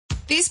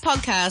This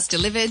podcast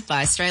delivered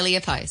by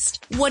Australia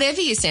Post. Whatever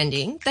you're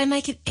sending, they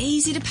make it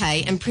easy to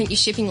pay and print your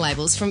shipping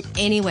labels from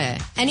anywhere.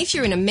 And if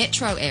you're in a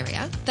metro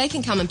area, they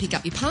can come and pick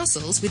up your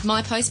parcels with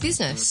My Post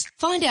Business.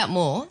 Find out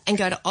more and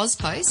go to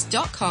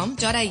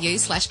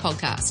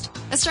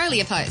ozpost.com.au/podcast.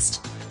 Australia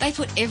Post. They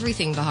put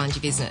everything behind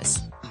your business.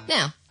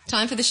 Now,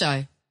 time for the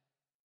show.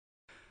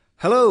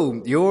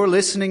 Hello, you're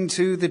listening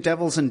to the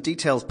Devils and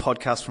Details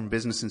podcast from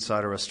Business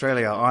Insider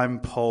Australia. I'm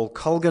Paul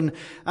Colgan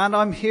and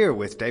I'm here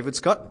with David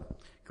Scott.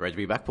 Great to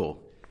be back,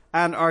 Paul.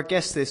 And our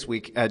guest this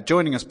week,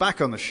 joining us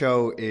back on the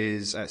show,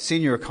 is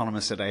senior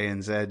economist at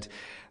ANZ,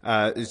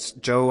 it's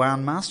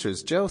Joanne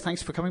Masters. Jo,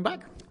 thanks for coming back.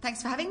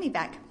 Thanks for having me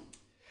back.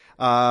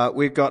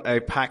 We've got a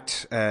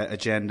packed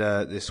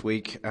agenda this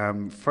week.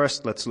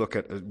 First,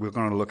 we're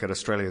going to look at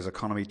Australia's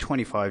economy,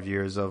 25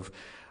 years of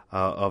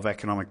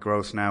economic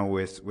growth now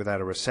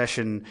without a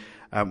recession.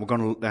 We're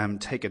going to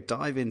take a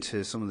dive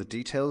into some of the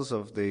details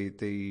of the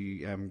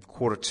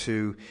quarter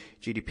two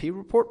GDP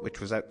report,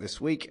 which was out this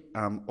week.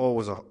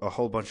 Always a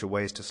whole bunch of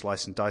ways to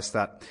slice and dice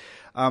that.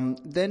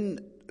 Then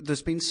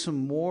there's been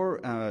some more,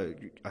 I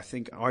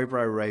think,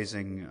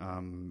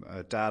 eyebrow-raising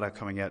data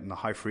coming out in the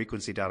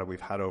high-frequency data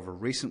we've had over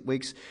recent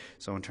weeks.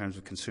 So in terms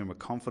of consumer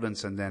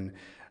confidence, and then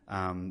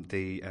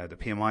the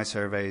PMI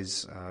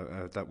surveys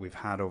that we've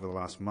had over the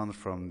last month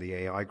from the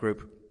AI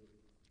group.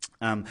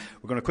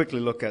 We're going to quickly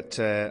look at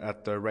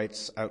the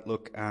rates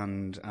outlook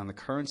and the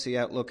currency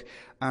outlook,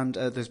 and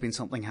there's been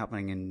something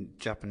happening in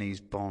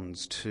Japanese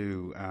bonds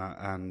too.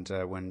 And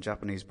when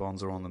Japanese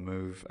bonds are on the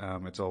move,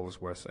 it's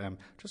always worth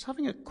just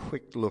having a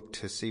quick look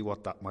to see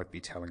what that might be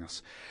telling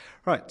us.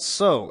 Right,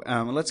 so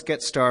let's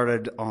get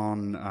started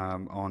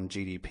on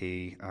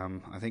GDP.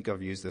 I think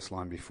I've used this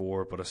line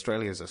before, but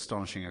Australia's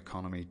astonishing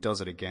economy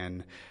does it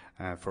again.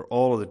 For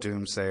all of the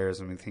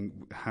doomsayers, I mean,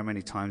 think how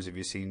many times have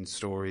you seen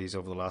stories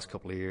over the last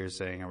couple of years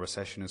saying a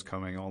recession is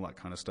coming, all that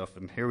kind of stuff,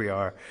 and here we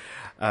are.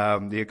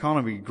 The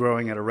economy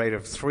growing at a rate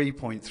of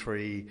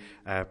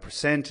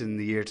 3.3% in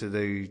the year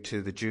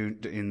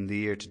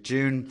to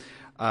June.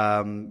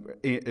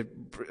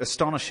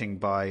 Astonishing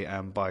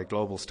by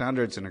global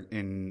standards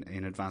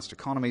in advanced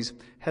economies.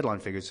 Headline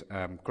figures,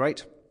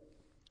 great.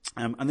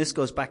 And this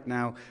goes back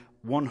now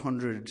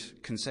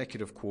 100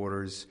 consecutive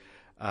quarters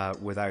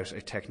without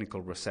a technical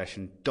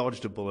recession,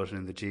 dodged a bullet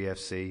in the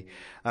GFC.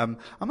 I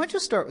might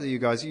just start with you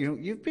guys.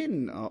 You've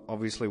been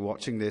obviously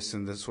watching this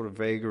and the sort of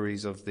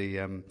vagaries of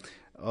the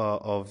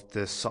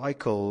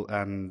cycle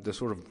and the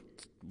sort of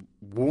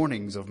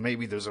warnings of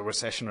maybe there's a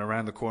recession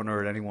around the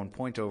corner at any one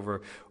point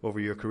over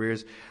your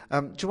careers.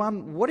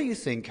 Joanne, what do you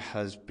think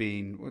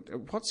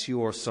what's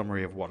your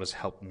summary of what has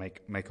helped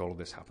make all of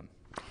this happen?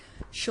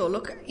 Sure.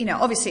 Look,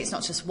 obviously it's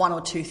not just one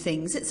or two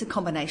things. It's a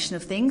combination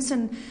of things.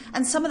 And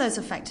some of those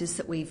are factors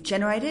that we've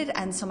generated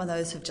and some of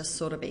those have just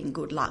sort of been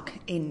good luck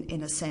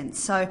in a sense.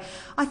 So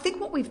I think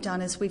what we've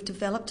done is we've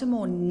developed a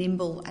more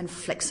nimble and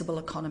flexible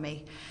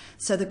economy.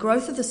 So the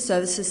growth of the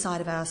services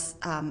side of our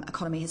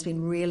economy has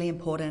been really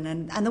important.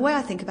 And the way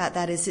I think about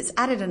that is it's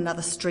added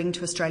another string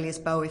to Australia's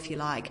bow, if you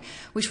like,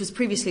 which was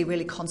previously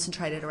really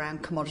concentrated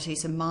around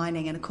commodities and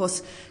mining. And of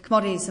course,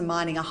 commodities and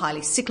mining are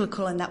highly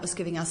cyclical, and that was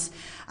giving us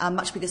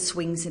much bigger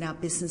swings in our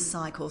business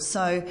cycle.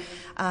 So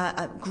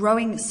a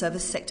growing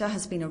service sector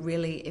has been a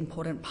really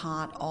important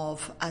part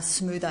of a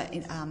smoother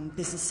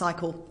business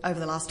cycle over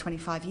the last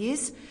 25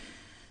 years.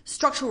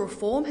 Structural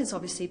reform has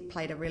obviously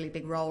played a really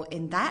big role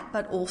in that,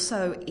 but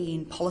also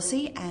in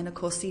policy, and of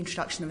course the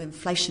introduction of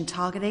inflation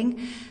targeting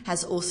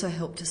has also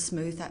helped to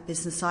smooth that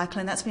business cycle,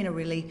 and that's been a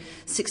really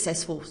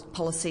successful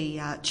policy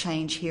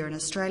change here in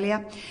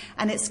Australia.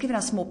 And it's given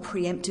us more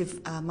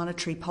preemptive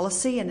monetary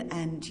policy,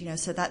 and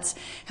so that's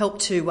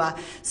helped to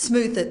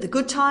smooth the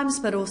good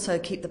times, but also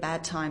keep the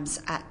bad times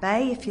at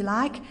bay, if you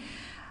like.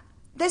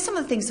 There's some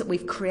of the things that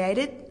we've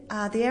created.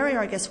 The area,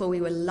 I guess, where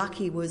we were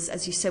lucky was,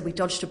 as you said, we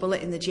dodged a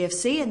bullet in the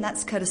GFC, and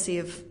that's courtesy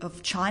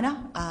of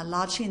China,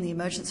 largely in the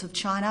emergence of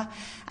China,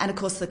 and of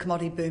course the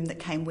commodity boom that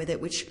came with it,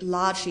 which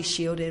largely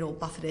shielded or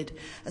buffeted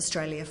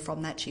Australia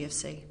from that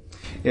GFC.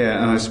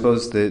 Yeah, and I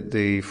suppose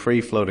the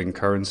free-floating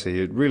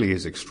currency, it really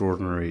is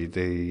extraordinary,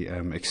 the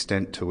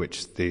extent to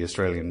which the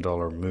Australian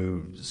dollar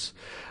moves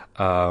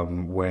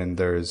when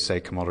there's, say,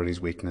 commodities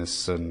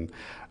weakness and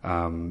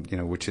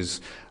which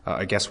is,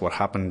 I guess, what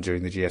happened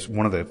during the GFC.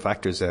 One of the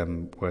factors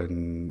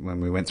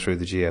when we went through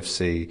the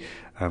GFC,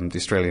 the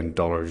Australian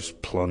dollars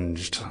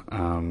plunged,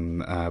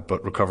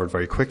 but recovered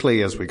very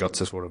quickly as we got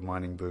to sort of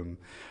mining boom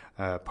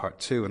part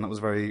two, and that was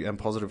very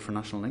positive for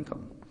national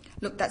income.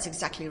 Look, that's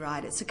exactly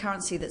right. It's a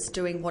currency that's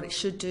doing what it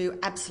should do,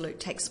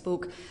 absolute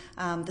textbook.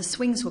 The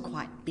swings were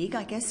quite big,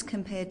 I guess,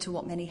 compared to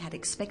what many had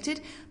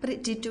expected, but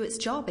it did do its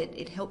job.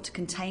 It helped to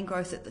contain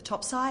growth at the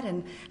top side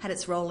and had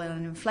its role in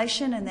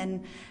inflation. And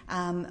then,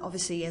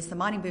 obviously, as the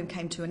mining boom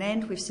came to an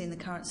end, we've seen the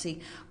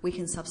currency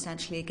weaken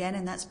substantially again,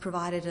 and that's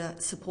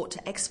provided support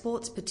to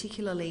exports,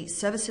 particularly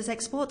services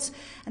exports.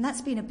 And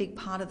that's been a big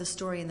part of the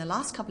story in the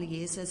last couple of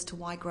years as to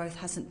why growth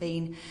hasn't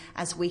been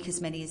as weak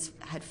as many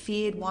had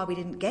feared, why we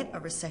didn't get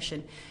a recession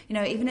recession.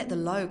 Even at the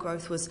low,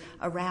 growth was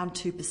around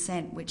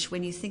 2%, which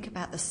when you think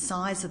about the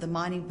size of the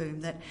mining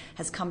boom that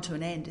has come to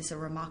an end is a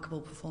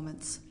remarkable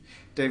performance.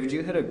 David,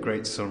 you had a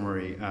great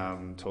summary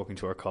talking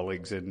to our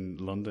colleagues in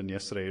London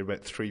yesterday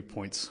about 3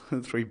 points,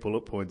 3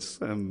 bullet points.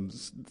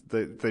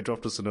 They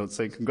dropped us a note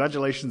saying,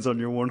 congratulations on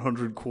your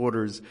 100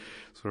 quarters,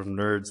 sort of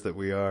nerds that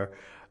we are.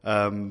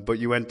 But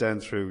you went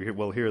down through,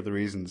 well, here are the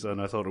reasons, and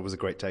I thought it was a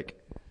great take.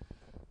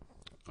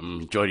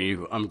 Jody,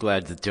 I'm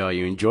glad that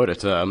you enjoyed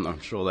it.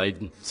 I'm sure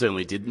they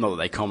certainly did, not that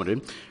they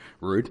commented.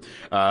 Rude.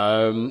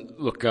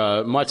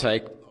 My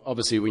take,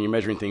 obviously, when you're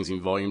measuring things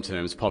in volume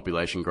terms,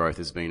 population growth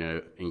has been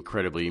an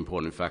incredibly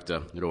important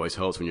factor. It always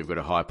helps when you've got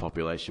a high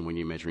population when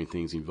you're measuring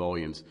things in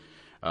volumes.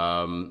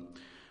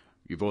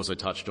 You've also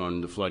touched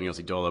on the floating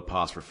Aussie dollar,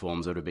 past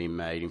reforms that have been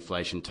made,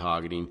 inflation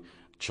targeting,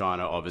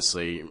 China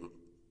obviously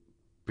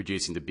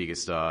producing the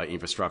biggest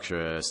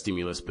infrastructure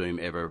stimulus boom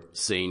ever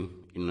seen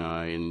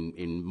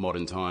in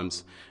modern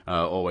times.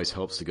 Always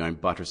helps to go and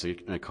buttress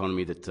an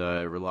economy that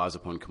relies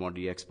upon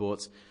commodity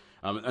exports.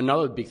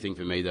 Another big thing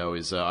for me, though,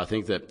 is I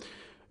think that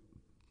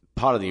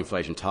part of the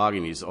inflation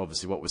targeting is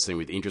obviously what we're seeing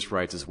with interest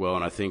rates as well,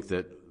 and I think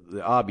that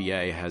the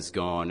RBA has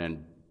gone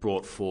and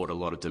brought forward a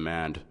lot of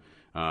demand.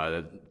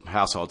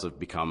 Households have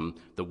become,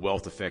 the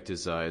wealth effect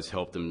has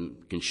helped them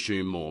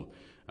consume more.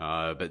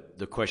 But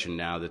the question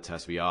now that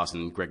has to be asked,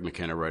 and Greg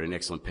McKenna wrote an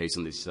excellent piece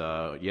on this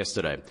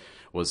yesterday,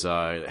 was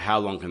how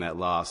long can that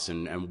last,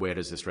 and where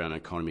does the Australian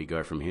economy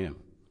go from here?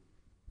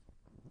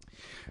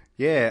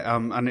 Yeah,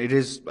 and it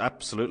is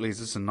absolutely, this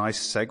is a nice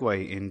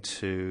segue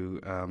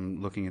into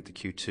looking at the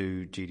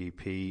Q2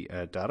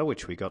 GDP data,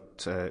 which we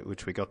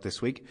got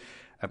this week.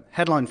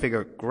 Headline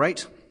figure,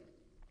 great.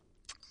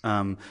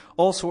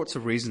 All sorts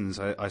of reasons,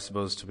 I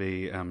suppose, to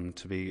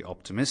be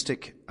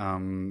optimistic,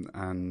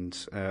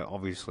 and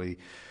obviously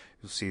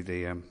you'll see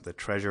the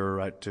Treasurer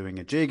out doing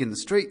a jig in the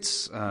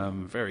streets,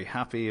 very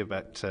happy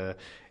about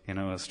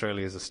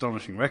Australia's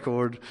astonishing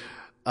record.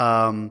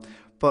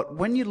 But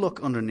when you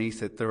look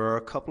underneath it, there are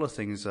a couple of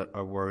things that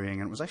are worrying.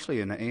 And it was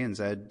actually an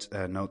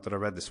ANZ note that I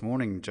read this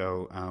morning,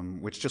 Joe,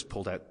 which just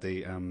pulled out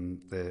the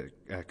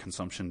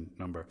consumption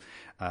number,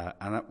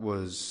 and that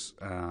was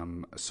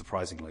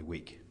surprisingly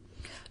weak.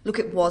 Look,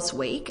 it was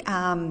weak.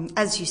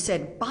 As you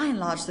said, by and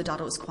large, the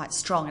data was quite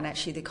strong, and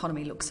actually the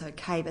economy looks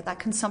okay. But that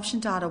consumption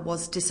data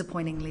was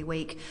disappointingly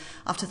weak.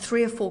 After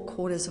 3 or 4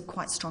 quarters of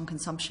quite strong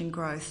consumption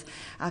growth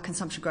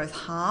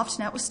halved.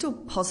 Now, it was still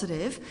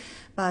positive,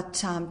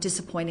 but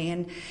disappointing.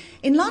 And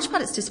in large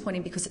part, it's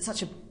disappointing because it's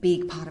such a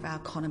big part of our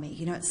economy.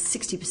 It's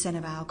 60%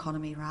 of our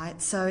economy,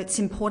 right? So it's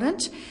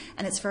important,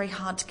 and it's very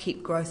hard to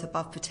keep growth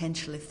above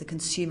potential if the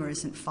consumer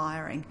isn't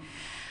firing.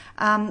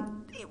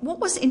 What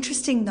was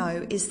interesting,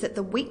 though, is that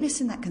the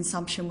weakness in that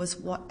consumption was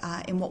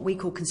in what we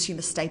call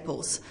consumer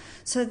staples.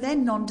 So they're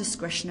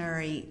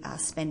non-discretionary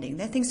spending.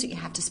 They're things that you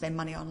have to spend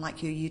money on,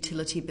 like your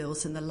utility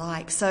bills and the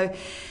like. So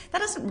that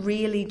doesn't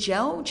really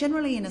gel.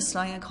 Generally, in a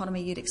slowing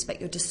economy, you'd expect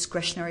your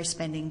discretionary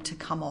spending to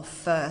come off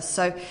first.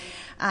 So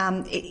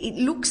it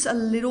looks a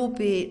little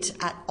bit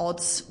at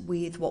odds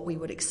with what we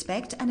would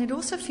expect, and it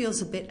also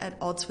feels a bit at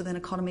odds with an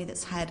economy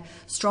that's had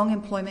strong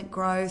employment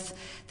growth,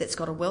 that's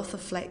got a wealth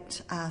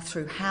effect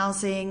through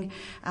housing,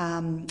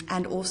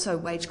 and also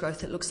wage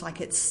growth that looks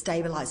like it's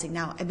stabilising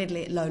now,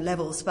 admittedly at low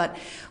levels, but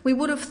we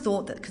would have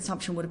thought that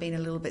consumption would have been a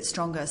little bit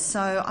stronger.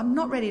 So I'm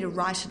not ready to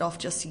write it off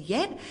just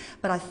yet,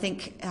 but I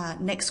think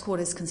next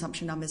quarter's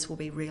consumption numbers will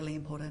be really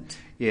important.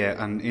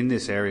 Yeah, and in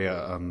this area,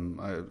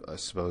 I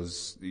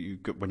suppose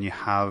when you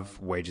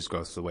have wages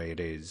growth the way it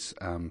is,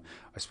 I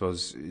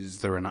suppose, is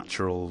there a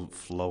natural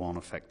flow-on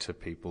effect to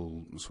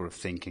people sort of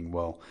thinking,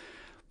 well,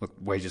 look,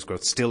 wages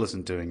growth still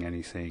isn't doing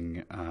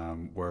anything.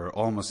 We're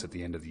almost at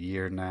the end of the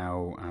year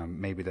now.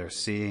 Maybe they're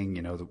seeing,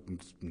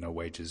 no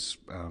wages.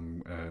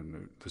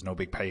 There's no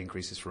big pay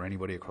increases for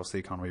anybody across the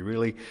economy,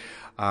 really.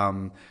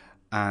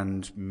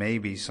 And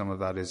maybe some of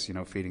that is,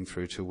 feeding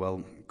through to,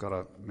 well,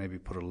 gotta maybe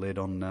put a lid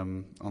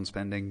on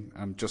spending,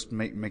 just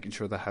making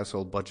sure the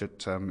household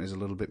budget is a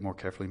little bit more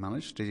carefully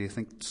managed. Do you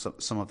think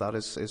some of that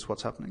is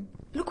what's happening?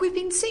 Look, we've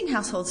been seeing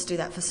households do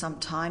that for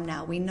some time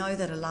now. We know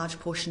that a large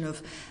portion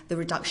of the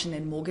reduction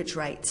in mortgage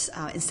rates,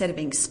 instead of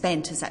being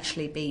spent, is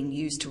actually being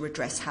used to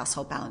redress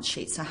household balance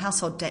sheets. So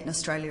household debt in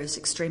Australia is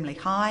extremely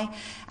high,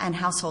 and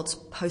households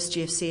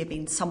post-GFC have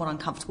been somewhat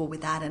uncomfortable with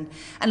that and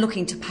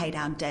looking to pay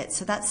down debt.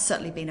 So that's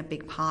certainly been a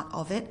big part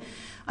of it.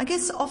 I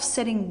guess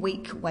offsetting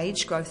weak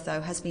wage growth,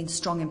 though, has been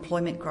strong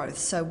employment growth.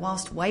 So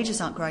whilst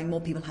wages aren't growing, more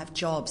people have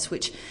jobs,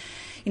 which,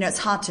 it's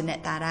hard to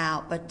net that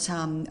out. But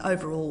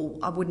overall,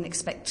 I wouldn't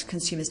expect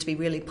consumers to be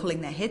really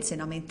pulling their heads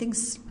in. I mean,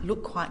 things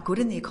look quite good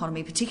in the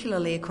economy,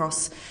 particularly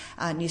across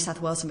New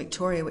South Wales and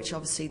Victoria, which are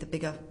obviously the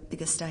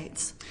bigger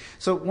states.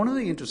 So one of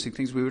the interesting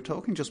things we were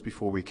talking just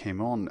before we came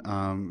on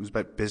was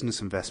about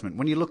business investment.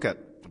 When you look at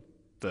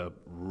the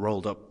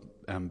rolled up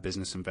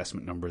business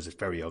investment numbers, it's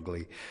very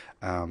ugly.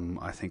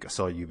 I think I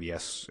saw a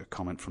UBS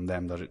comment from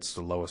them that it's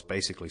the lowest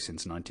basically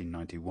since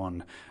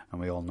 1991,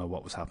 and we all know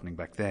what was happening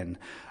back then.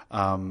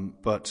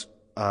 But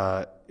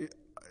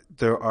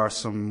there are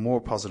some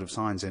more positive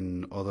signs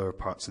in other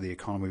parts of the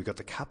economy. We got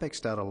the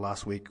CapEx data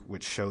last week,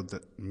 which showed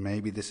that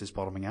maybe this is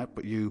bottoming out,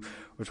 but you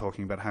were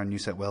talking about how New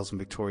South Wales and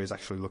Victoria is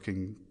actually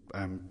looking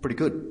pretty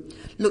good.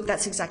 Look,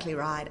 that's exactly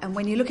right. And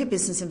when you look at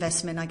business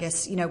investment, I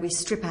guess, we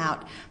strip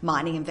out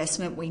mining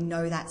investment. We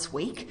know that's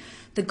weak.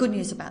 The good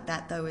news about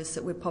that, though, is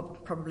that we're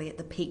probably at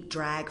the peak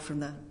drag from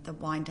the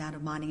wind down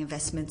of mining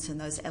investments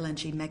and those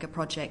LNG mega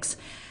projects.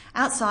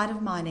 Outside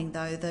of mining,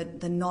 though,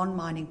 the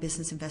non-mining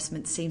business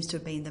investment seems to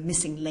have been the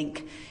missing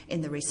link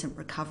in the recent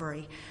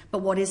recovery. But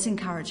what is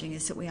encouraging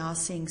is that we are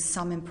seeing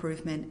some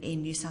improvement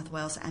in New South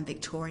Wales and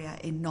Victoria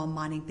in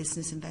non-mining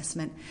business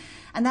investment.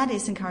 And that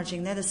is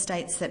encouraging. They're the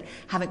states that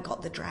haven't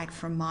got the drag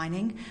from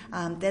mining.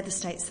 They're the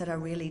states that are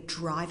really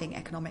driving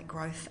economic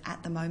growth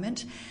at the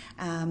moment.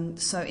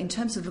 So in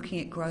terms of looking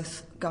at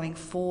growth going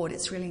forward,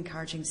 it's really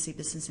encouraging to see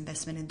business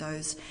investment in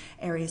those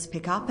areas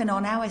pick up. And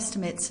on our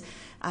estimates,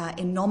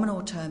 in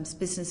nominal terms,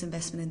 business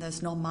investment in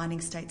those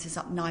non-mining states is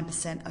up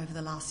 9% over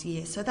the last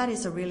year. So that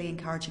is a really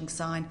encouraging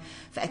sign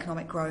for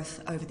economic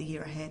growth over the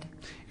year ahead.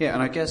 Yeah,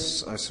 and I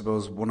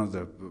suppose one of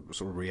the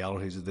sort of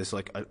realities of this,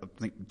 I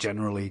think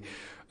generally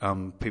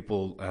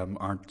people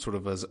aren't sort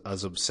of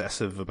as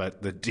obsessive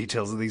about the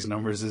details of these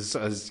numbers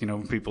as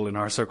people in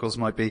our circles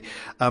might be.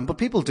 But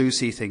people do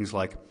see things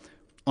like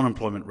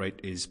unemployment rate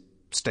is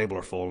stable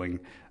or falling.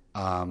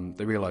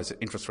 They realise that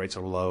interest rates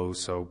are low,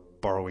 so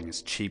borrowing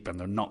is cheap, and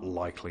they're not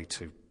likely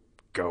to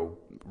go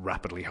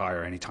rapidly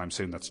higher anytime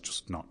soon. That's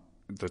just not.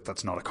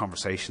 That's not a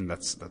conversation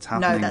that's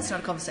happening. No, that's not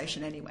a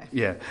conversation anyway.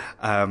 Yeah.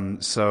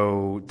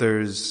 So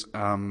there's,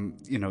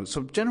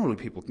 so generally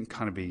people can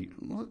kind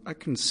of I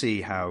can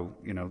see how,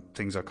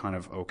 things are kind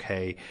of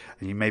okay.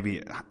 And you may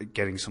be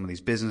getting some of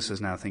these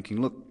businesses now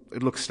thinking, look,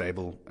 it looks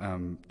stable.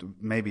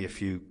 Maybe a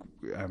few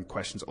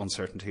questions,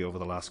 uncertainty over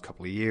the last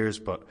couple of years,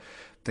 but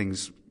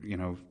things,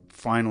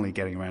 finally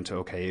getting around to,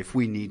 okay, if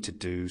we need to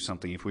do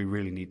something, if we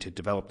really need to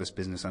develop this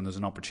business, and there's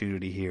an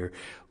opportunity here,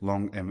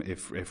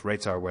 if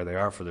rates are where they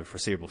are for the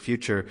foreseeable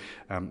future,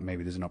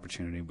 maybe there's an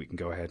opportunity we can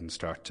go ahead and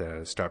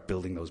start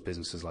building those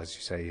businesses, as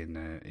you say,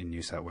 in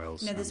New South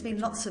Wales. There's been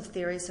lots of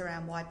theories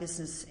around why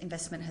business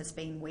investment has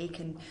been weak,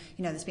 and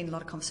there's been a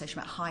lot of conversation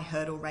about high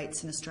hurdle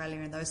rates in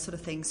Australia and those sort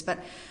of things. But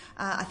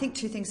I think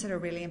two things that are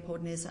really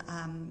important is,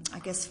 I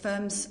guess,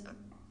 firms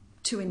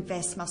to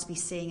invest must be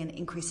seeing an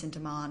increase in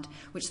demand,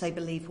 which they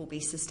believe will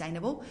be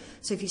sustainable.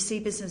 So if you see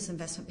business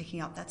investment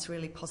picking up, that's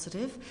really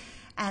positive.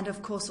 And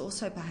of course,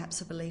 also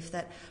perhaps a belief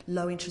that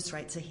low interest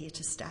rates are here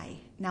to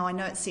stay. Now, I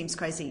know it seems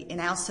crazy in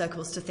our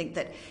circles to think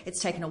that it's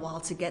taken a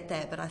while to get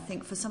there, but I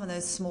think for some of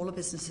those smaller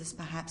businesses,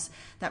 perhaps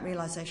that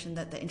realisation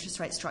that the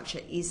interest rate structure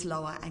is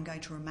lower and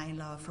going to remain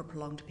lower for a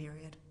prolonged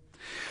period.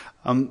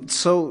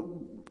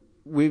 So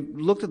we've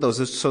looked at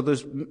those. So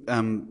there's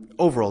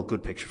overall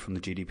good picture from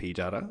the GDP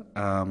data.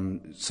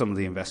 Some of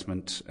the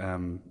investment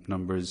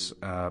numbers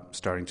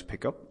starting to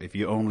pick up. If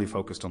you only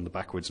focused on the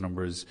backwards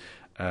numbers,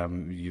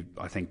 you,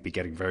 I think, be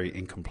getting very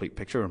incomplete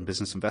picture on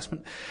business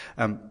investment.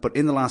 But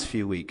in the last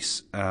few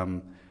weeks,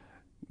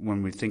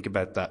 when we think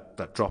about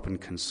that drop in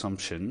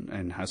consumption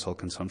and household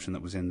consumption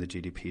that was in the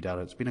GDP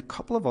data, it's been a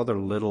couple of other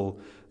little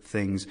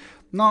things,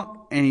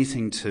 not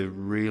anything to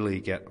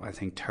really get, I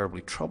think,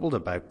 terribly troubled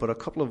about, but a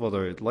couple of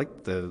other,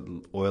 like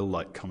the oil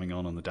light coming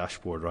on the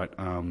dashboard, right?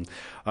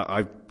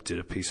 I did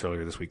a piece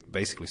earlier this week,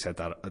 basically said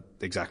that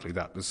exactly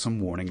that. There's some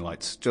warning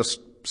lights just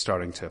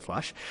starting to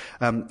flash.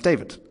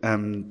 David,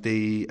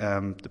 the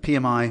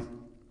PMI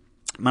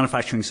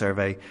manufacturing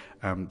survey,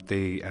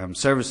 the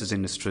services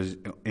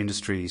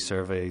industry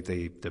survey,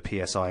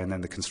 the PSI, and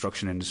then the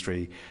construction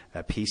industry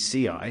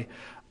PCI.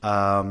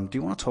 Do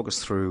you want to talk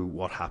us through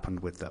what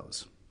happened with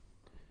those?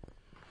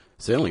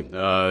 Certainly.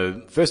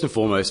 First and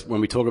foremost,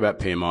 when we talk about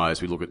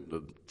PMIs, we look at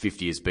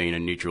 50 as being a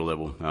neutral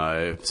level.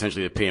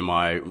 Essentially, the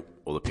PMI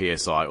or the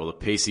PSI or the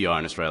PCI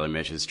in Australia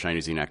measures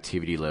changes in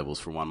activity levels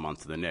from 1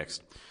 month to the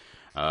next.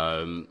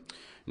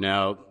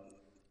 Now,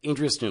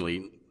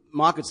 interestingly,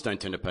 markets don't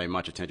tend to pay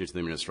much attention to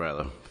them in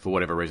Australia for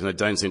whatever reason. They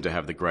don't seem to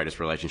have the greatest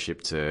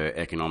relationship to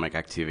economic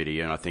activity,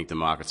 and I think the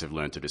markets have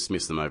learned to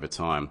dismiss them over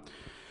time.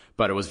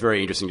 But it was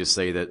very interesting to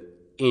see that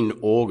in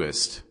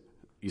August,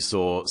 you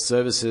saw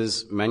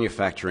services,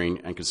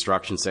 manufacturing and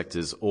construction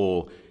sectors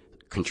all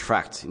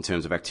contract in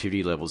terms of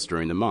activity levels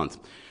during the month.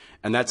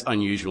 And that's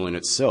unusual in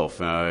itself.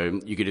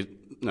 You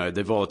get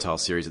the volatile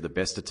series at the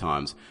best of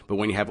times, but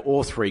when you have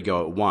all three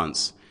go at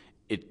once,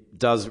 it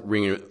does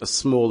ring a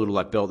small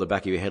little bell at the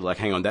back of your head, like,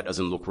 hang on, that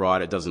doesn't look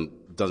right. It doesn't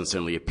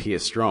certainly appear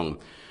strong.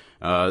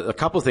 A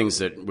couple of things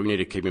that we need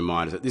to keep in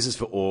mind is that this is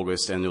for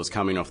August, and it was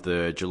coming off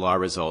the July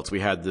results. We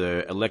had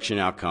the election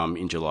outcome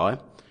in July,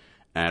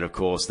 and of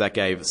course that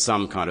gave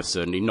some kind of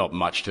certainty, not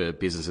much to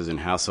businesses and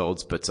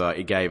households, but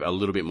it gave a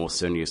little bit more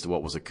certainty as to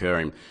what was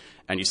occurring.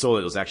 And you saw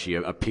that there was actually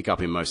a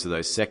pickup in most of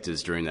those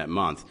sectors during that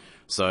month.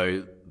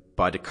 So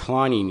by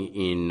declining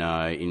in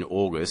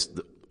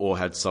August, or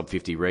had sub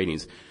 50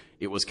 readings,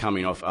 it was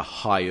coming off a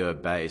higher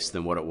base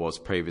than what it was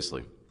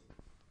previously.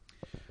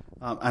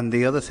 And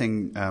the other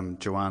thing,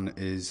 Joanne,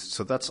 is,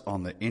 so that's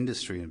on the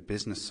industry and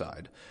business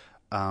side.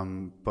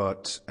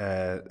 But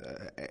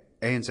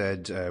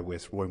ANZ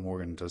with Roy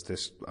Morgan does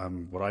this,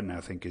 what I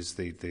now think is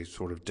the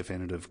sort of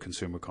definitive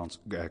consumer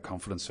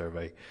confidence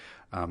survey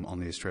on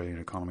the Australian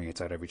economy.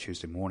 It's out every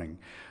Tuesday morning.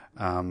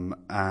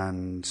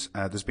 And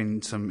there's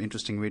been some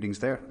interesting readings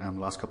there the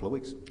last couple of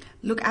weeks.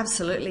 Look,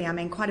 absolutely. I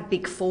mean, quite a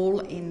big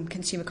fall in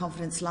consumer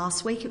confidence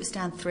last week. It was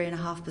down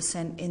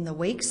 3.5% in the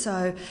week.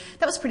 So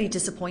that was pretty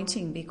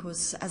disappointing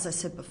because, as I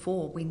said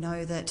before, we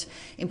know that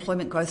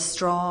employment growth's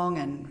strong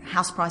and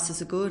house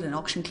prices are good and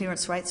auction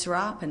clearance rates are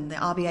up and the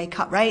RBA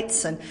cut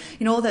rates and,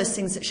 all those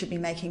things that should be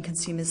making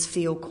consumers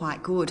feel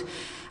quite good.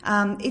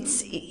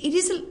 It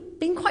is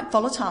been quite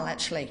volatile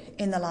actually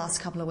in the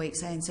last couple of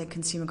weeks, ANZ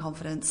consumer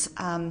confidence.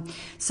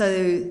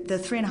 So the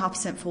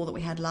 3.5% fall that we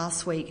had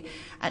last week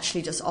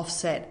actually just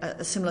offset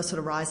a similar sort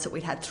of rise that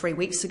we'd had 3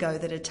 weeks ago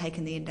that had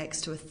taken the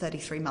index to a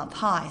 33-month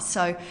high.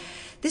 So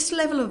this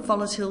level of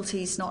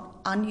volatility is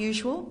not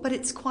unusual, but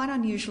it's quite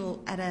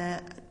unusual at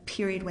a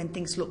period when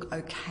things look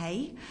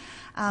okay.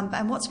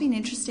 And what's been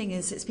interesting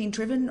is it's been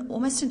driven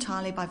almost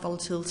entirely by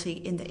volatility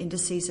in the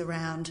indices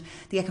around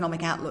the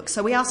economic outlook.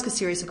 So we ask a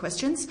series of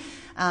questions.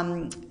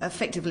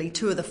 Effectively,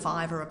 2 of the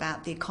 5 are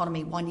about the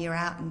economy 1 year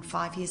out and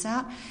 5 years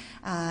out,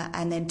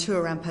 and then 2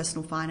 around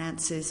personal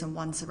finances and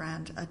 1's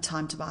around a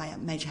time to buy a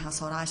major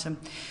household item.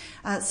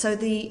 So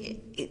the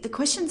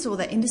questions or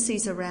the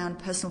indices around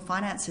personal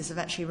finances have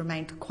actually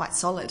remained quite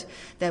solid.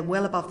 They're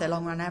well above their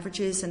long-run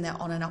averages and they're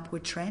on an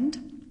upward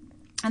trend.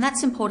 And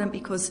that's important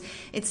because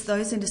it's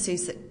those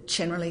indices that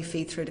generally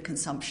feed through to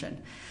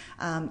consumption.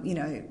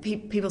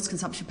 People's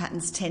consumption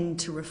patterns tend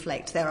to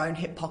reflect their own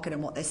hip pocket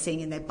and what they're seeing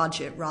in their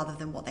budget rather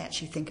than what they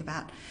actually think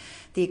about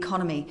the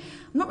economy.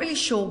 I'm not really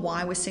sure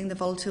why we're seeing the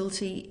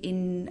volatility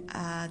in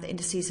the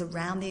indices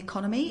around the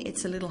economy.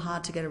 It's a little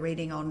hard to get a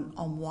reading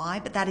on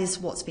why, but that is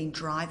what's been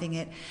driving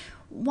it.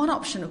 One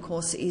option, of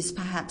course, is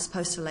perhaps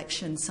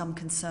post-election some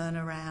concern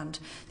around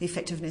the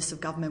effectiveness of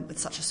government with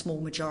such a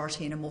small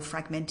majority in a more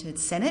fragmented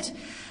Senate.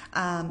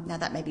 Now,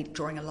 that may be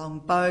drawing a long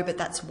bow, but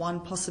that's one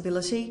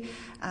possibility.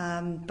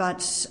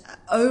 But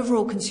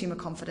overall consumer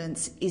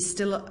confidence is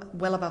still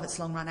well above its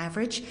long-run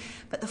average.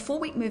 But the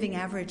 4-week moving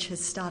average has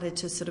started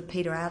to sort of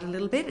peter out a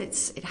little bit.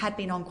 It had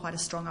been on quite a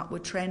strong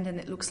upward trend, and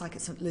it looks like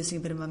it's losing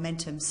a bit of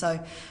momentum. So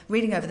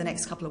reading over the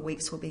next couple of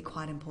weeks will be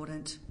quite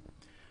important.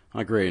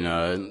 I agree.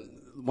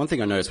 One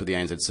thing I noticed with the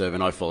ANZ survey,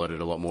 and I followed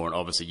it a lot more, and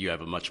obviously you have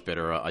a much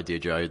better idea,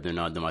 Joe,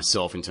 than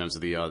myself in terms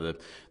of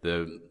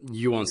the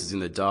nuances in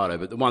the data.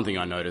 But the one thing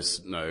I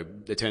noticed,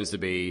 there tends to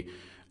be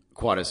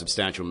quite a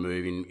substantial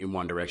move in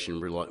one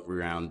direction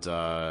around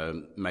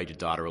major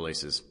data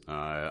releases,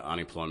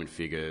 unemployment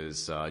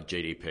figures,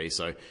 GDP.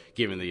 So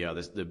given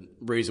the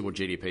reasonable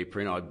GDP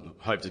print, I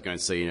hope to go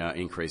and see an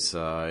increase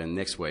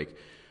next week.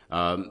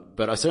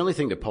 But I certainly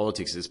think that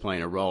politics is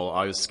playing a role.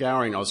 I was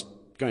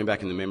going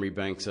back in the memory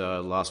banks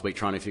last week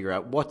trying to figure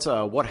out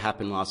what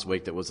happened last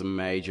week that was a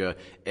major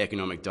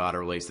economic data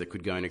release that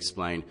could go and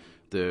explain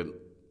the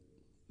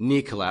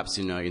near collapse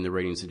in the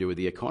readings to do with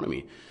the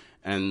economy.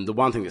 And the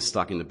one thing that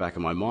stuck in the back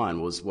of my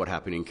mind was what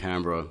happened in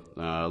Canberra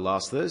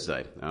last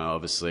Thursday.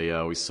 Obviously,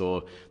 we saw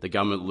the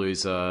government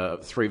lose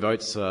 3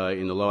 votes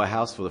in the lower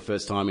house for the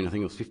first time in, I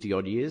think it was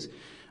 50-odd years.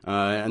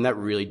 And that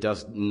really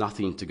does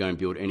nothing to go and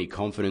build any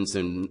confidence,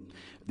 and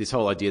this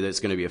whole idea that it's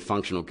going to be a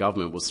functional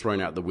government was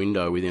thrown out the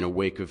window within a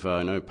week of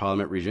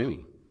Parliament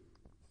resuming.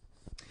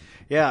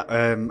 Yeah,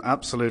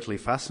 absolutely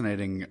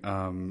fascinating,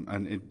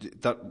 and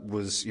that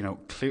was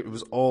clear. It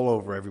was all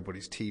over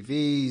everybody's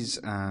TVs,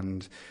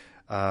 and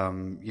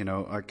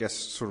I guess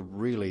sort of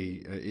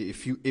really,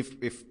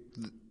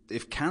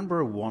 if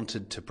Canberra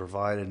wanted to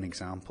provide an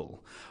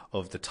example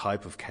of the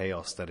type of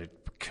chaos that it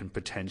can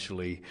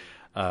potentially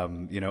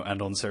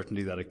and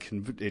uncertainty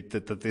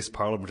that that this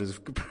Parliament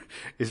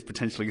is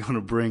potentially going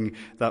to bring,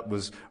 that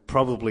was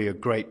probably a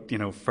great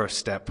first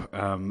step.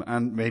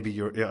 And maybe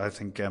I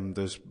think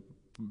there's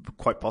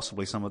quite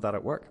possibly some of that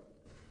at work.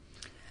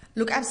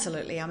 Look,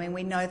 absolutely. I mean,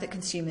 we know that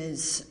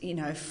consumers,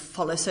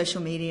 follow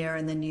social media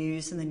and the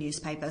news and the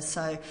newspaper.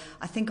 So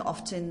I think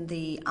often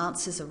the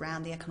answers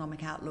around the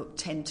economic outlook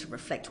tend to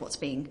reflect what's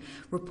being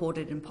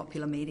reported in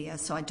popular media.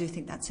 So I do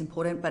think that's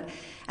important. But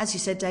as you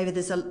said, David,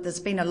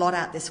 there's been a lot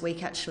out this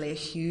week, actually, a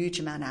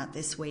huge amount out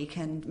this week.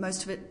 And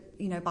most of it,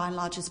 by and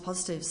large, is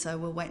positive. So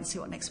we'll wait and see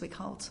what next week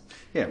holds.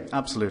 Yeah,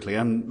 absolutely.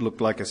 And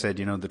look, like I said,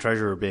 the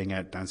Treasurer being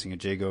out dancing a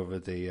jig over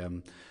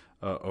the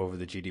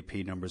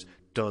GDP numbers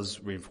does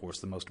reinforce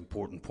the most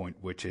important point,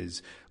 which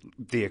is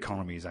the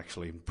economy is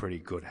actually in pretty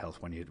good health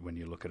when you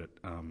look at it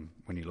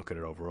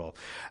overall.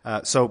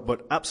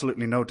 But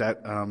absolutely no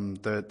doubt,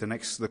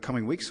 the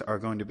coming weeks are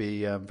going to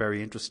be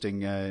very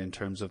interesting in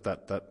terms of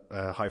that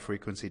high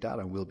frequency data,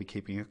 and we'll be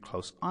keeping a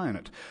close eye on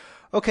it.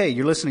 Okay,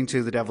 you're listening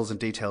to the Devils and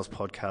Details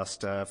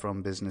podcast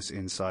from Business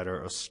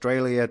Insider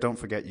Australia. Don't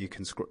forget you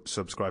can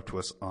subscribe to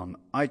us on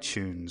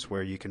iTunes,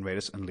 where you can rate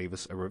us and leave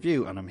us a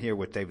review. And I'm here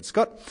with David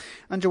Scott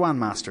and Joanne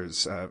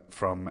Masters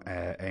from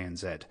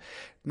ANZ.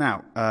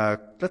 Now,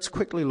 let's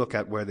quickly look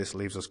at where this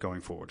leaves us going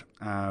forward.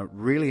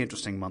 Really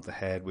interesting month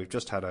ahead. We've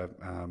just had a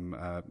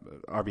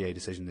RBA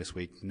decision this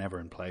week, never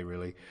in play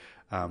really.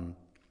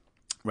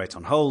 Rates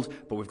on hold,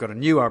 but we've got a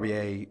new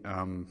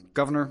RBA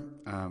governor,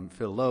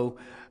 Phil Lowe.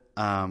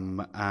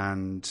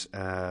 And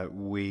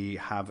we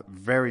have,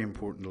 very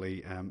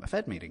importantly, a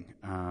Fed meeting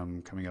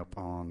coming up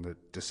on. The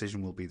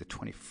decision will be the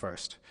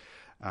 21st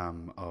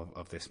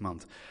of this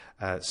month.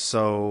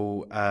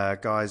 So,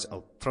 guys,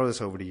 I'll throw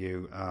this over to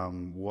you.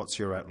 What's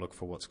your outlook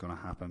for what's going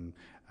to happen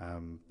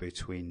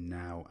between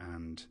now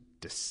and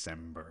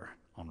December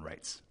on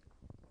rates?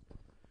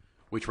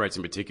 Which rates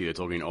in particular?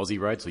 Talking Aussie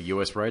rates or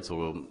US rates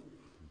or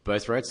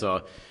both rates?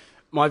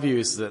 My view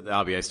is that the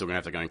RBA is still going to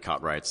have to go and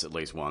cut rates at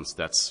least once.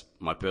 That's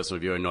my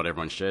personal view, and not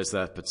everyone shares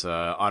that. But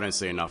I don't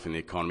see enough in the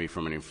economy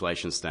from an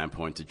inflation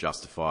standpoint to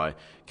justify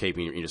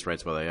keeping interest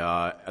rates where they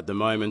are. At the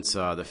moment,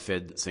 the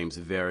Fed seems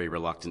very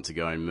reluctant to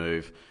go and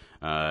move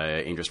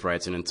interest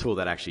rates, and until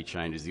that actually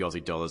changes, the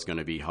Aussie dollar is going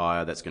to be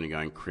higher. That's going to go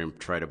and crimp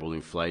tradable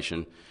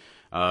inflation.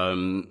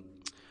 The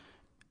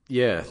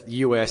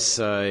US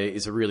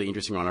is a really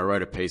interesting one. I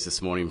wrote a piece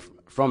this morning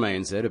from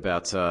ANZ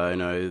about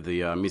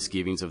the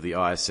misgivings of the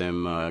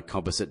ISM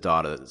composite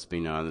data that's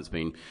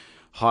been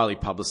highly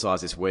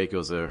publicised this week. It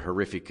was a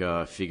horrific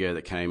figure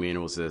that came in. It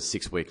was a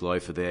 6-week low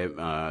for their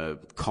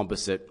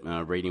composite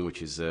reading,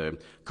 which is a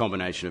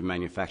combination of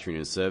manufacturing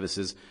and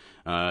services,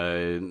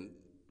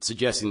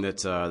 suggesting that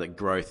that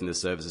growth in the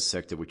services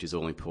sector, which is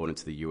all important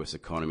to the US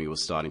economy,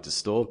 was starting to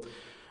stall.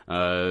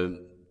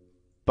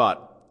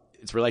 But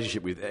its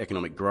relationship with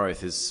economic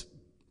growth is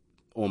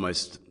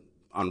almost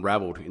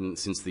unravelled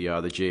since the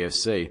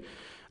GFC.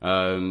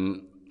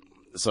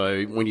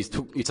 So when you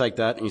take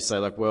that and you say,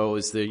 like, well,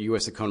 is the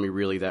US economy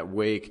really that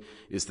weak?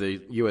 Is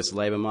the US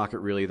labour market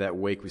really that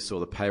weak? We saw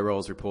the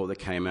payrolls report that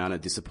came out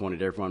and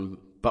disappointed everyone,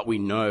 but we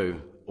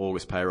know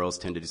August payrolls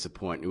tend to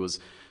disappoint. It was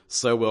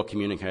so well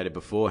communicated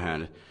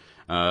beforehand.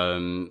 I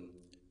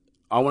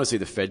want to see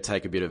the Fed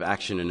take a bit of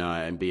action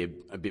and be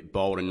a bit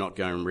bold and not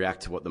go and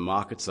react to what the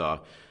markets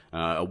are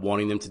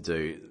wanting them to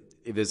do.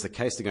 If there's the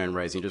case to go and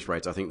raise interest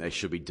rates, I think they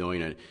should be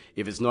doing it.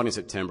 If it's not in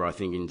September, I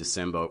think in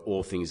December,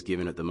 all things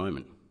given at the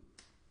moment.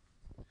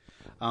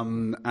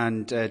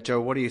 And Joe,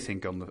 what do you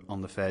think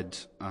on the Fed?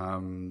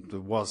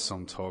 There was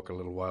some talk a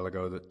little while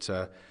ago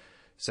that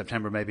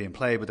September may be in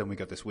play, but then we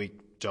got this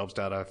week jobs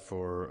data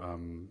for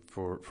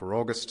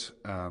August,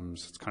 so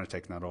it's kind of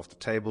taken that off the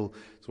table.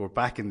 So we're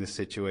back in this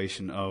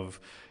situation of,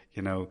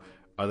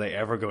 are they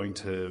ever going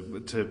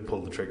to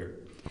pull the trigger?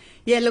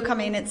 Yeah, look, I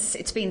mean,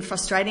 it's been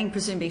frustrating,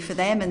 presumably for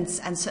them and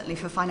certainly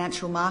for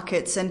financial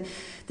markets. And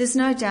there's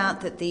no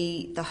doubt that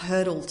the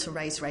hurdle to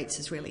raise rates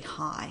is really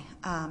high.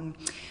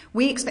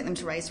 We expect them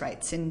to raise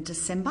rates in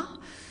December.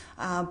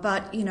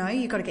 But,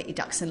 you've got to get your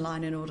ducks in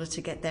line in order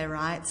to get there,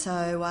 right?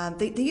 So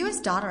the US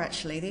data,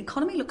 actually, the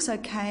economy looks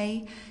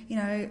okay.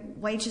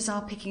 Wages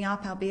are picking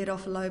up, albeit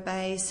off a low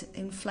base.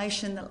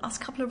 Inflation, the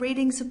last couple of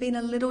readings have been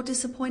a little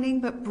disappointing,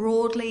 but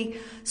broadly,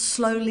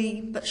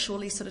 slowly but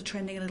surely sort of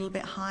trending a little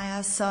bit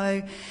higher.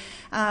 So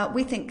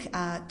we think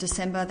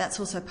December, that's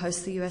also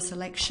post the US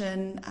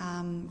election.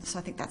 So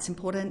I think that's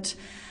important.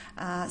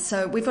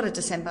 So we've got a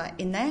December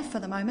in there for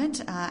the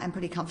moment and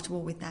pretty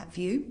comfortable with that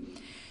view.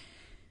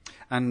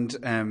 And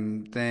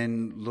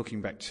then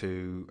looking back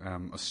to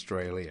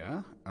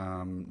Australia,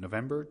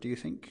 November, do you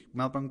think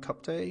Melbourne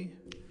Cup Day?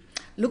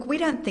 Look, we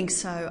don't think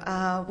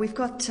so. We've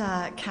got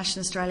cash in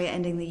Australia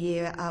ending the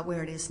year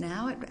where it is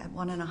now at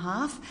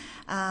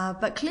 1.5.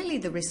 But clearly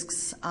the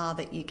risks are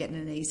that you get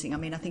an easing. I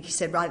mean, I think you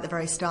said right at the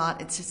very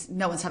start, it's just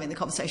no one's having the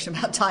conversation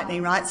about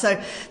tightening, right?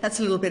 So that's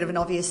a little bit of an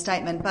obvious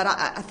statement. But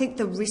I think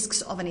the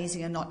risks of an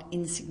easing are not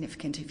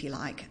insignificant, if you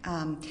like.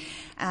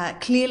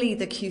 Clearly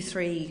the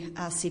Q3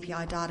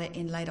 CPI data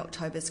in late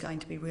October is going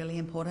to be really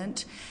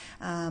important.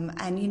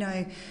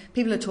 And,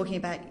 people are talking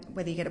about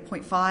whether you get a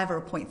 0.5 or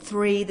a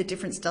 0.3. The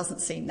difference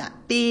doesn't seem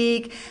that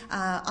big.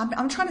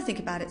 I'm trying to think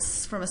about it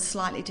from a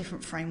slightly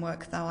different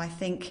framework, though. I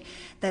think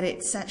that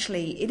it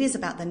is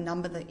about the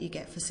number that you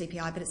get for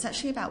CPI, but it's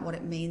actually about what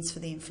it means for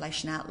the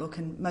inflation outlook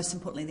and, most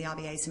importantly, the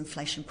RBA's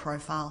inflation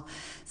profile.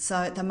 So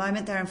at the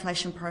moment, their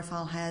inflation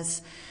profile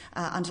has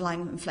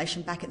underlying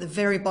inflation back at the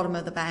very bottom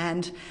of the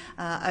band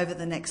over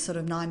the next sort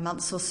of 9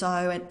 months or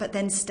so, but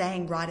then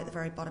staying right at the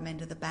very bottom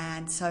end of the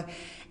band. So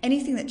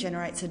anything that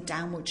generates a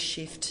downward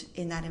shift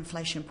in that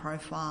inflation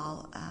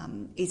profile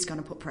is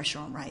going to put pressure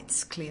on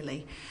rates,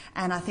 clearly.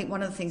 And I think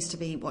one of the things to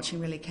be watching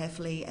really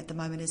carefully at the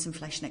moment is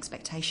inflation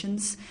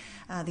expectations.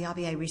 The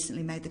RBA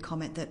recently made the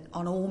comment that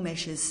on all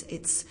measures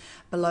it's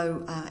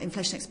below,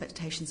 inflation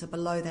expectations are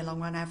below their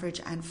long-run average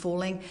and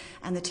falling,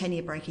 and the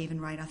 10-year break-even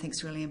rate I think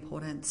is really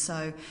important.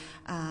 So,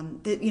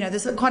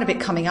 there's quite a bit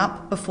coming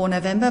up before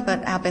November,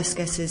 but our best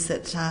guess is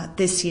that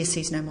this year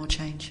sees no more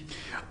change.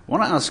 I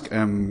want to ask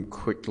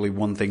quickly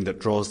one thing thing that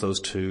draws those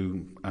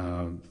two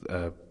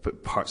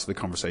parts of the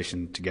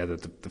conversation together,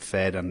 the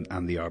Fed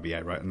and the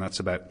RBA, right? And that's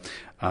about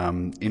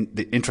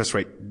the interest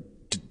rate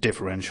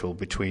differential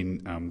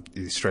between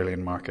the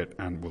Australian market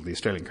and, the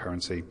Australian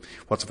currency,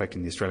 what's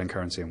affecting the Australian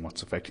currency and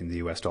what's affecting the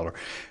US dollar.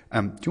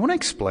 Do you want to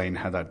explain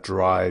how that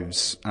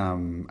drives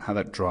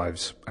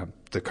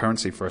the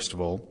currency, first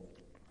of all,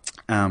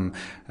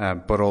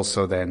 but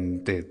also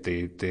then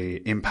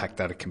the impact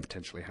that it can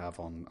potentially have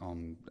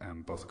on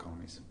both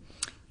economies?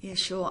 Yeah,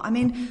 sure. I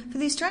mean, for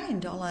the Australian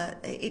dollar,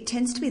 it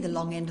tends to be the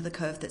long end of the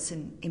curve that's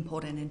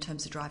important in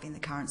terms of driving the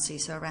currency.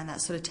 So around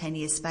that sort of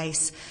 10-year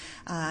space,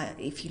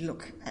 if you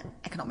look at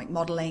economic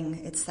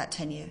modelling, it's that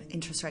 10-year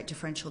interest rate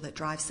differential that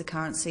drives the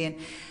currency.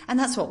 And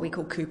that's what we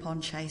call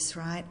coupon chase,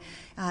 right?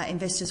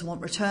 Investors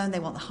want return. They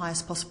want the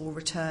highest possible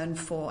return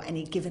for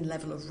any given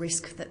level of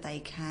risk that they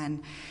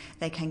can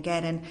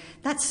get. And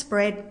that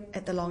spread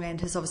at the long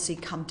end has obviously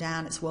come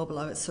down. It's well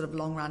below its sort of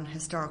long-run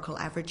historical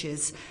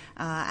averages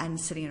and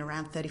sitting at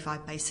around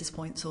 35 basis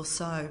points or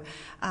so.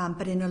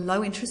 But in a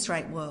low interest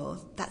rate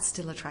world, that's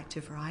still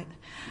attractive, right?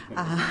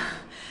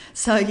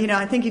 So,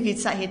 I think if you'd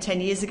sat here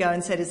 10 years ago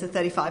and said, is a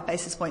 35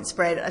 basis point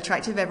spread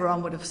attractive,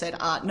 everyone would have said,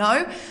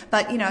 no.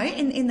 But,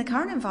 in the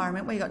current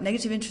environment where you've got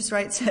negative interest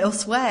rates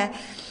elsewhere,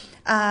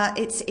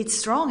 it's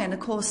strong. And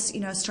of course,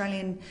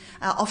 Australian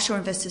offshore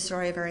investors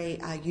are very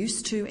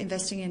used to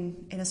investing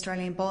in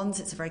Australian bonds.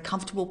 It's a very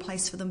comfortable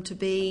place for them to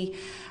be.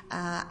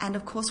 And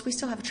of course, we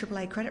still have a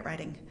AAA credit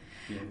rating.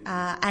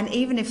 Yeah. And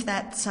even if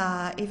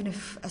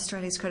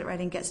Australia's credit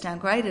rating gets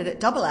downgraded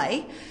at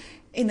AA,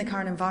 in the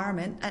current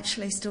environment,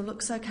 actually still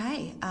looks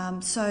okay.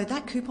 So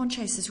that coupon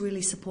chase is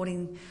really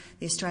supporting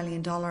the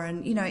Australian dollar.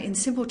 And, in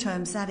simple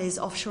terms, that is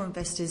offshore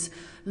investors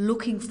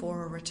looking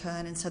for a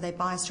return. And so they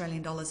buy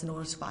Australian dollars in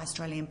order to buy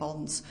Australian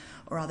bonds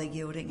or other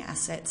yielding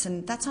assets.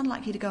 And that's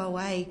unlikely to go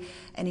away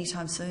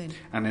anytime soon.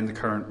 And in the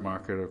current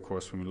market, of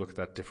course, when we look at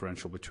that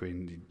differential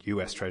between the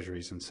US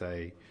Treasuries and,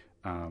 say,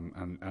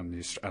 and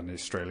the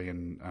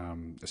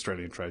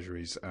Australian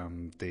treasuries,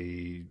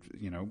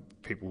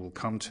 people will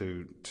come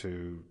to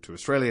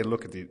Australia and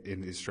look at in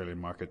the Australian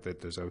market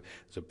that there's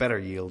a better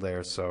yield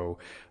there, so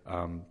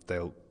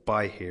they'll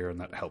buy here,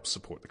 and that helps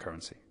support the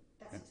currency.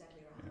 That's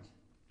exactly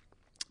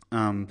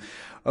right.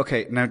 Yeah.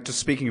 Okay, now just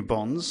speaking of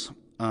bonds,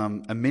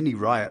 a mini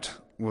riot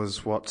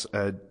was what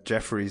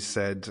Jefferies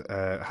said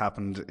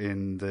happened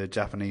in the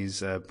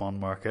Japanese bond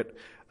market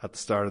at the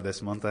start of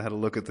this month. I had a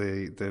look at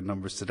the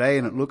numbers today,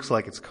 and it looks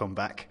like it's come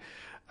back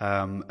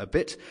a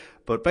bit.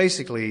 But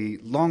basically,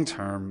 long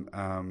term,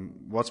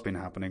 what's been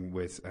happening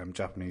with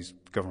Japanese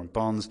government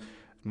bonds,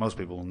 most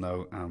people will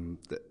know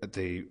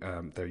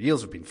their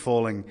yields have been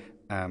falling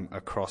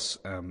across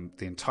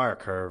the entire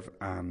curve,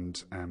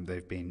 and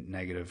they've been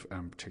negative,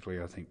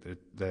 particularly I think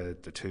the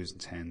 2s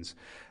and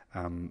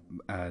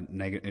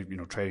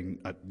 10s, trading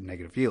at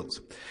negative yields.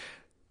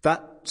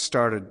 That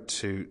started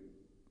to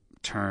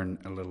turn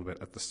a little bit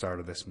at the start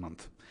of this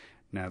month.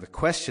 Now, the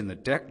question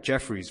that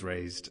Jefferies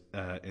raised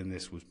in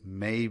this was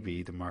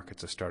maybe the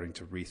markets are starting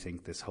to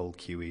rethink this whole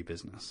QE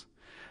business.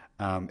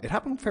 It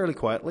happened fairly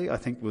quietly, I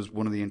think, was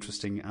one of the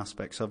interesting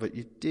aspects of it.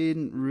 You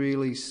didn't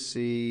really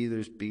see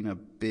there's been a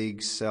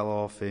big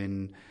sell-off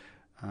in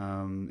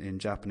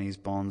Japanese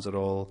bonds at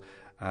all,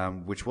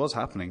 which was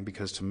happening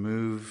because to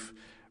move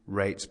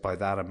rates by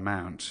that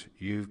amount,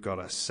 you've got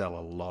to sell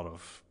a lot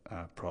of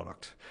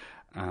product.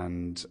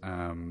 And,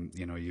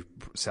 you're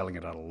selling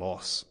it at a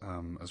loss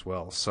as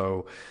well.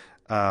 So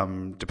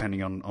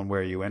depending on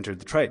where you entered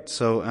the trade.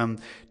 So,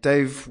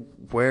 Dave,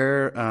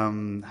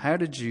 how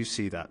did you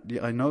see that?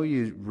 I know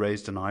you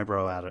raised an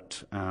eyebrow at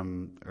it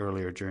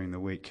earlier during the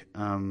week.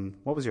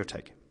 What was your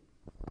take?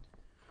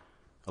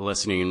 A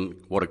lesson in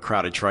what a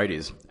crowded trade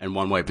is, and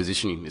one-way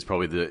positioning is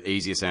probably the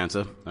easiest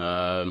answer.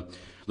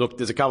 Look,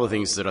 there's a couple of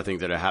things that I think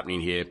that are happening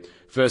here.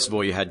 First of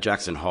all, you had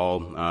Jackson Hole.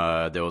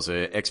 There was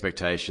an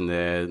expectation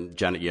there.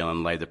 Janet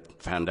Yellen laid the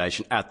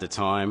foundation at the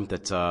time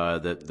that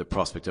the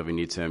prospect of a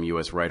near-term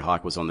US rate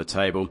hike was on the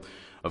table.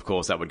 Of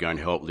course, that would go and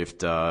help lift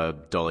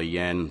dollar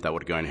yen. That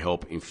would go and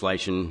help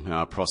inflation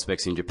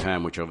prospects in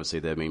Japan, which obviously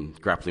they've been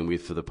grappling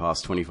with for the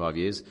past 25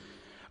 years.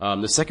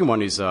 The second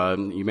one is,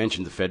 you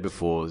mentioned the Fed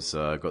before,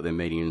 got their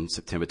meeting in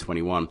September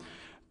 21.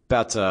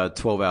 About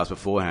 12 hours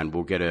beforehand,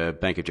 we'll get a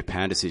Bank of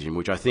Japan decision,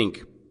 which I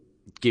think,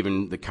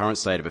 given the current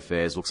state of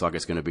affairs, looks like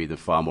it's going to be the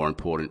far more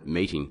important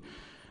meeting.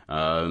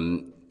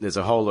 There's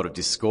a whole lot of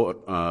discord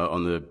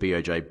on the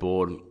BOJ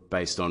board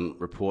based on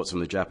reports from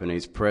the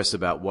Japanese press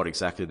about what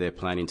exactly they're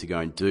planning to go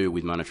and do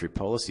with monetary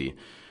policy.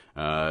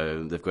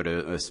 They've got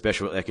a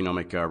special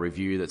economic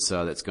review that's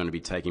going to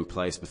be taking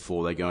place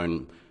before they go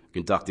and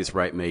conduct this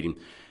rate meeting.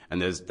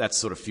 And that's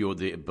sort of fueled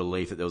the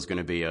belief that there was going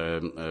to be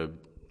a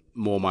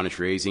more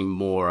monetary easing,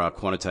 more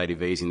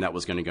quantitative easing that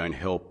was going to go and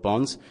help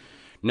bonds.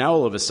 Now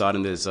all of a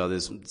sudden there's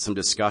some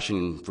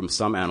discussion from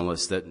some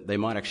analysts that they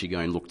might actually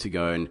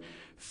go and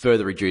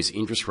further reduce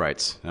interest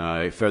rates,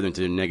 further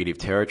into negative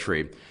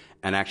territory,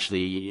 and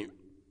actually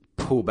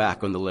pull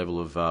back on the level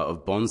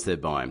of bonds they're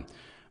buying.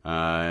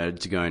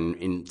 to go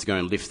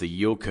and lift the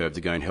yield curve,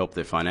 to go and help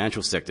their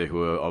financial sector,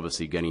 who are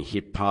obviously getting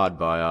hit hard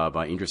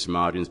by interest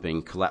margins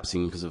being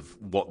collapsing because of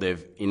what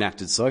they've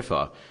enacted so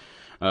far.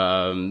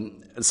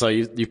 So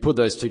you put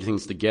those two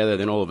things together,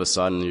 then all of a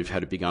sudden you've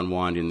had a big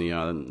unwind in the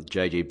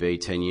JGB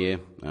 10-year.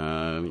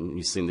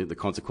 You've seen the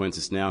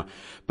consequences now.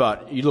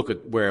 But you look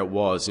at where it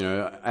was,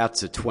 out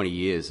to 20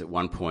 years at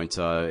one point,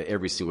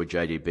 every single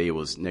JGB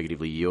was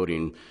negatively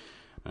yielding.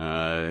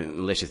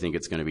 Unless you think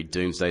it's going to be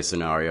doomsday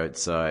scenario,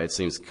 it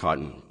seems quite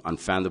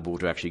unfathomable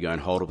to actually go and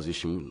hold a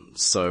position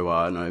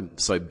so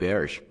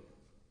bearish.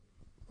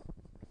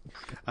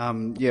 A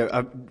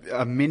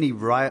mini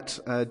riot,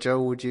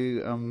 Joe. Would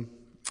you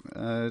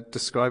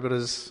describe it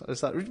as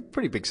that?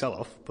 Pretty big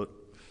sell-off, but.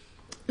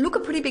 Look,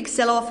 a pretty big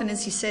sell-off, and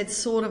as you said,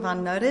 sort of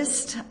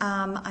unnoticed,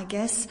 I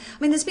guess.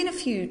 I mean, there's been a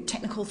few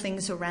technical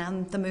things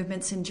around the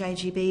movements in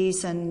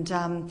JGBs and,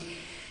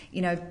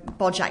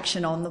 bodge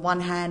action on the one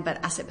hand,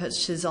 but asset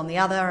purchases on the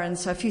other. And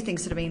so a few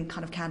things that have been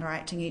kind of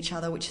counteracting each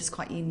other, which is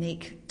quite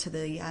unique to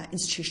the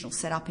institutional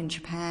setup in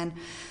Japan.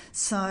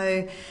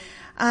 So,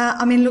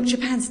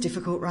 Japan's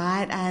difficult,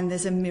 right? And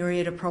there's a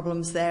myriad of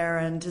problems there.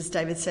 And as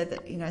David said,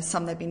 that,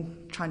 some they've been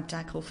trying to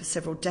tackle for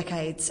several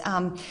decades.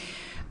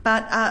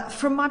 But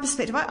from my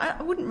perspective,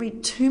 I wouldn't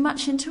read too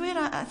much into it.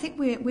 I think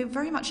we're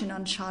very much in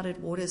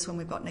uncharted waters when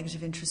we've got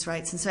negative interest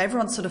rates. And so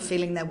everyone's sort of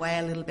feeling their way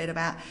a little bit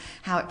about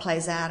how it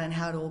plays out and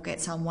how it all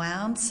gets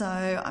unwound. So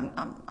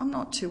I'm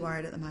not too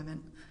worried at the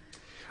moment.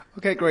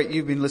 Okay, great.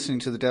 You've been listening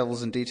to the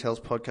Devils in Details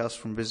podcast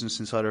from Business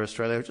Insider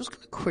Australia. We're just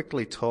going to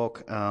quickly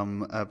talk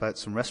about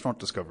some restaurant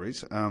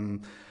discoveries.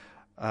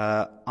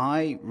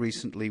 I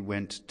recently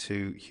went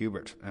to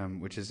Hubert,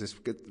 which is this.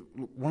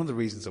 One of the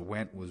reasons I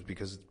went was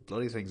because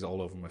bloody things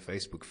all over my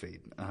Facebook feed.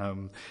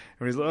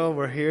 Everybody's like, "Oh,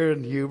 we're here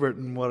in Hubert,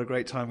 and what a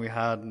great time we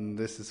had, and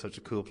this is such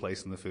a cool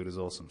place, and the food is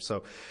awesome."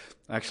 So,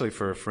 actually,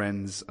 for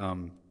friends,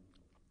 so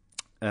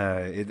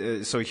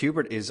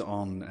Hubert is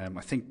on,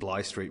 I think,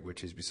 Bly Street,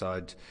 which is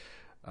beside.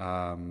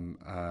 What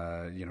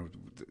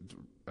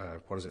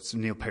is it? So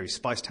Neil Perry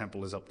Spice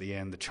Temple is up the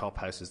end. The Chop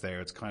House is there.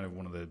 It's kind of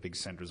one of the big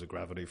centres of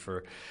gravity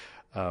for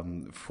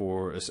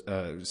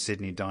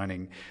Sydney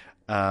dining.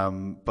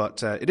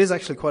 But it is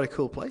actually quite a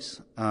cool place.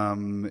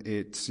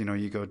 It's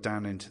you go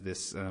down into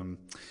this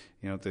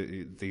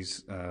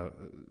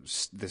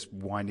this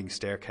winding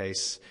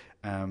staircase.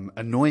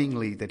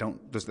 Annoyingly, they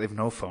have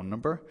no phone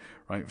number,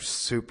 right?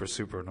 Super,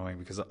 super annoying,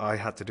 because I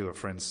had to do a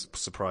friend's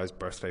surprise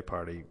birthday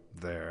party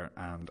there,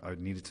 and I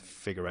needed to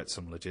figure out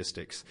some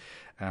logistics.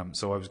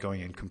 So I was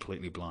going in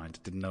completely blind.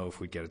 Didn't know if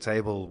we'd get a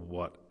table,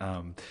 what.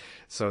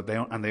 So they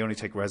only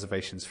take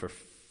reservations for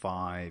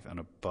 5 and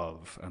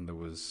above, and there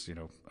was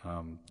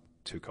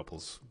 2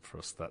 couples for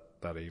us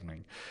that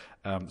evening.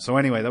 So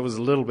anyway, that was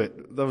a little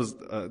bit.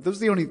 That's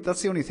the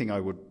only thing I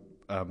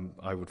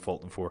would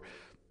fault them for.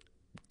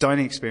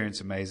 Dining experience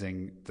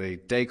amazing. The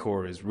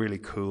decor is really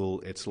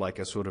cool. It's like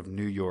a sort of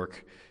New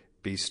York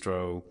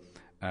bistro.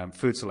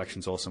 Food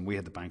selection's awesome. We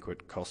had the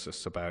banquet, cost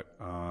us about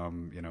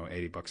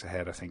 $80 a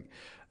head, I think.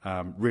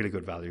 Really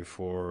good value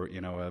for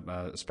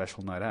a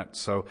special night out.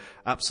 So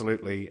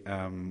absolutely,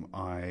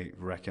 I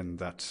reckon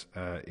that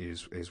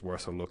is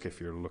worth a look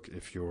if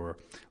you're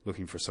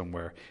looking for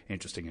somewhere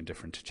interesting and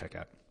different to check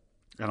out.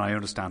 And I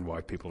understand why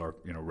people are,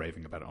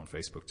 raving about it on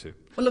Facebook too.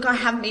 Well, look, I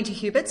haven't been to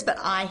Hubert's, but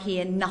I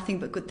hear nothing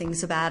but good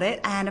things about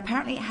it. And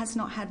apparently it has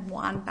not had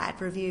one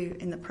bad review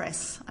in the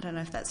press. I don't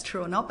know if that's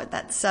true or not, but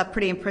that's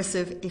pretty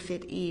impressive if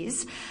it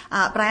is.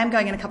 But I am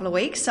going in a couple of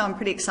weeks, so I'm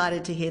pretty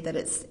excited to hear that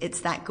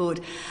it's that good.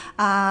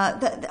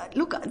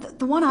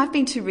 The one I've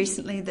been to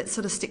recently that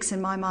sort of sticks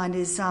in my mind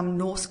is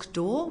Norsk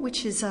Door,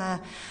 which is a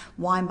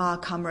wine bar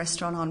cum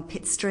restaurant on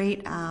Pitt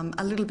Street.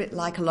 A little bit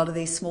like a lot of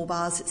these small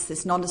bars, it's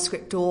this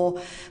nondescript door.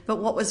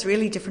 But what was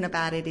really different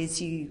about it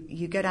is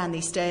you go down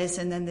these stairs,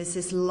 and then there's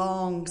this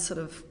long sort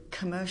of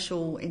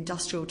commercial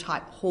industrial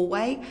type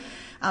hallway,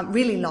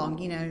 really long,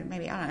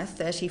 maybe,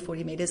 30,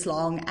 40 metres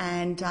long,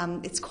 and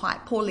it's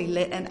quite poorly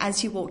lit, and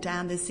as you walk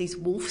down there's these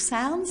wolf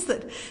sounds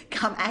that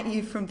come at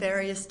you from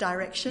various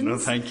directions. No,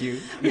 thank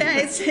you. Yeah,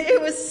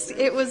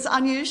 it was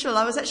unusual.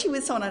 I was actually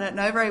with someone I don't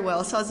know very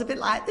well, so I was a bit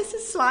like, this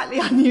is slightly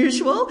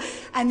unusual.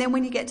 And then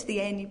when you get to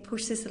the end, you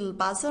push this little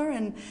buzzer,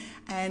 and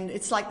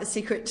it's like the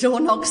secret door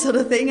knock sort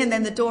of thing, and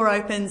then the door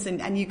opens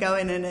and you go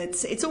in, and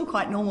it's all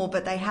quite normal,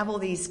 but they have all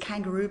these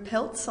kangaroo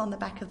pelts on the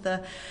back of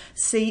the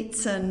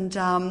seats, and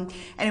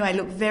anyway,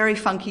 look, very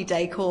funky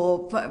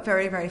decor, but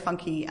very, very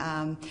funky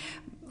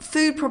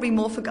food, probably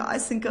more for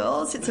guys than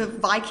girls. It's a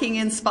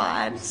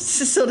Viking-inspired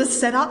sort of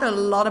setup, a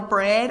lot of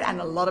bread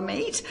and a lot of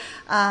meat,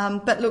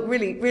 but look,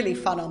 really, really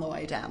fun on the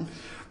way down.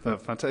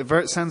 Fantastic.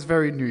 It sounds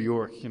very New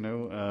York,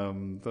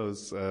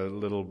 those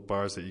little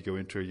bars that you go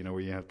into,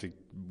 where you have to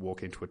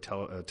walk into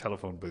a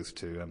telephone booth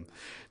to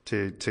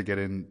get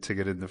in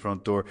the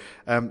front door.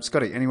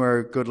 Scotty,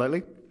 anywhere good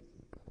lately?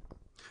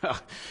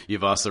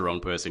 You've asked the wrong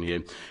person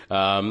here.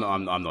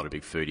 I'm not a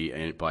big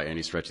foodie by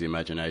any stretch of the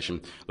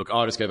imagination. Look,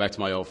 I'll just go back to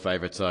my old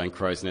favourite in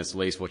Crow's Nest,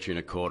 Lee's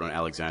Fortuna Court on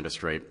Alexander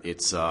Street.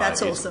 That's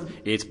awesome.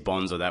 It's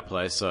bonzo, that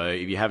place. So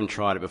if you haven't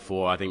tried it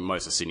before, I think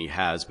most of Sydney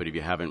has, but if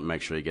you haven't,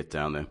 make sure you get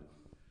down there.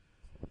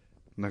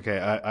 Okay,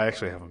 I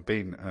actually haven't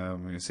been.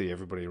 You see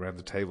everybody around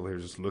the table here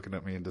just looking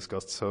at me in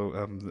disgust.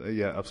 So,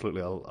 yeah,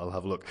 absolutely, I'll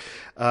have a look.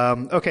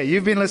 Okay,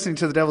 you've been listening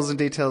to the Devils in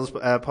Details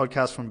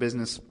podcast from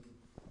Business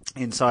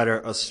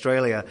Insider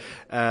Australia.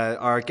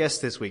 Our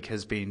guest this week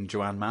has been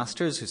Joanne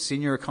Masters, who's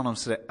Senior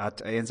Economist at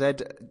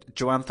ANZ.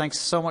 Joanne, thanks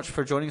so much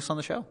for joining us on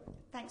the show.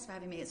 Thanks for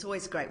having me. It's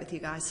always great with you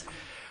guys.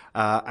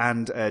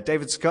 And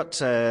David Scott,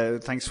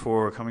 thanks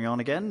for coming on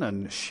again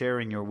and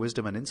sharing your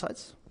wisdom and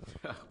insights.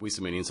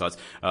 Wisdom and insights.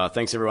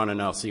 Thanks, everyone,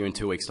 and I'll see you in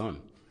 2 weeks'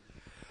 time.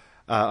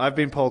 I've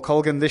been Paul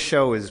Colgan. This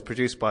show is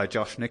produced by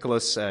Josh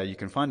Nicholas. You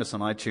can find us on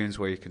iTunes,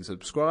 where you can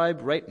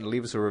subscribe, rate, and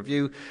leave us a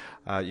review.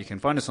 You can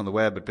find us on the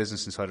web at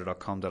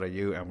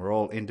businessinsider.com.au, and we're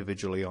all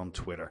individually on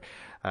Twitter.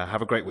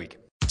 Have a great week.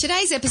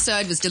 Today's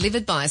episode was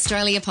delivered by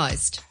Australia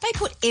Post. They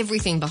put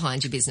everything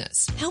behind your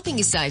business, helping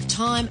you save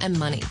time and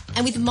money.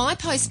 And with My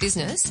Post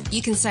Business,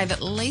 you can save at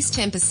least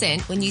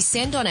 10% when you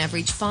send on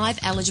average 5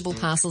 eligible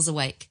parcels a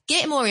week.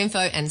 Get more info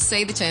and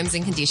see the terms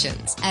and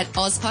conditions at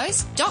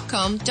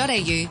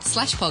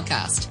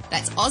ozpost.com.au/podcast.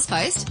 That's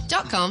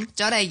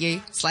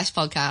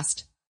ozpost.com.au/podcast.